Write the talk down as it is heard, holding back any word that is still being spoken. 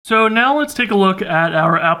So now let's take a look at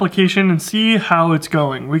our application and see how it's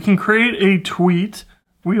going. We can create a tweet.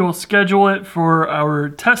 We will schedule it for our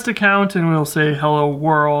test account and we'll say hello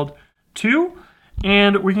world 2.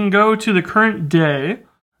 And we can go to the current day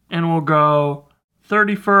and we'll go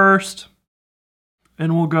 31st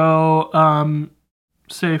and we'll go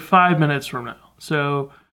say 5 minutes from now.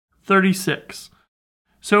 So 36.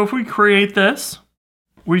 So if we create this,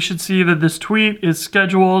 we should see that this tweet is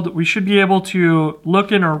scheduled. We should be able to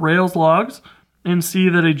look in our Rails logs and see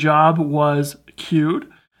that a job was queued.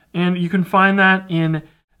 And you can find that in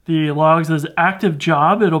the logs as active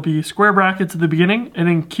job. It'll be square brackets at the beginning, and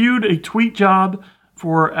then queued a tweet job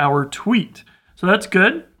for our tweet. So that's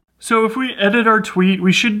good. So if we edit our tweet,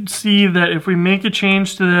 we should see that if we make a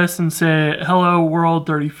change to this and say hello world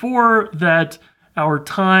 34, that our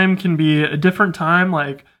time can be a different time,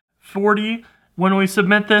 like 40. When we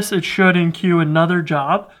submit this, it should enqueue another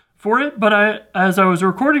job for it. But as I was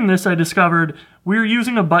recording this, I discovered we're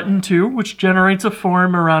using a button too, which generates a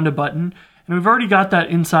form around a button. And we've already got that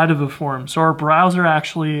inside of a form. So our browser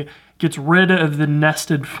actually gets rid of the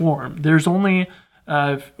nested form. There's only,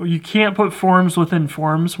 you can't put forms within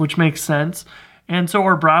forms, which makes sense. And so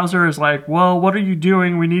our browser is like, well, what are you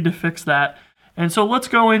doing? We need to fix that. And so let's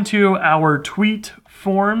go into our tweet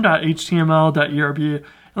form.html.erb.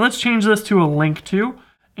 And let's change this to a link to,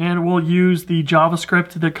 and we'll use the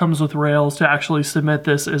JavaScript that comes with Rails to actually submit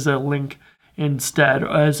this as a link instead,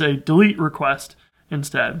 as a delete request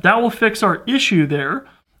instead. That will fix our issue there,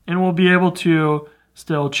 and we'll be able to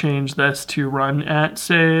still change this to run at,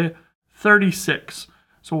 say, 36.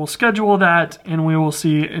 So we'll schedule that, and we will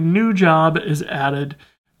see a new job is added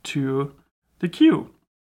to the queue.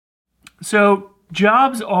 So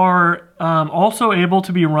jobs are also able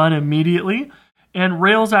to be run immediately. And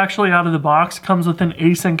Rails actually out of the box comes with an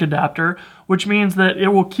async adapter, which means that it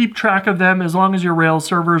will keep track of them as long as your Rails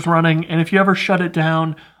server is running. And if you ever shut it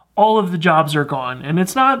down, all of the jobs are gone. And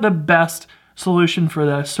it's not the best solution for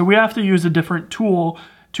this. So we have to use a different tool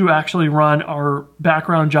to actually run our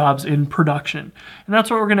background jobs in production. And that's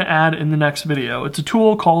what we're going to add in the next video. It's a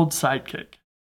tool called Sidekick.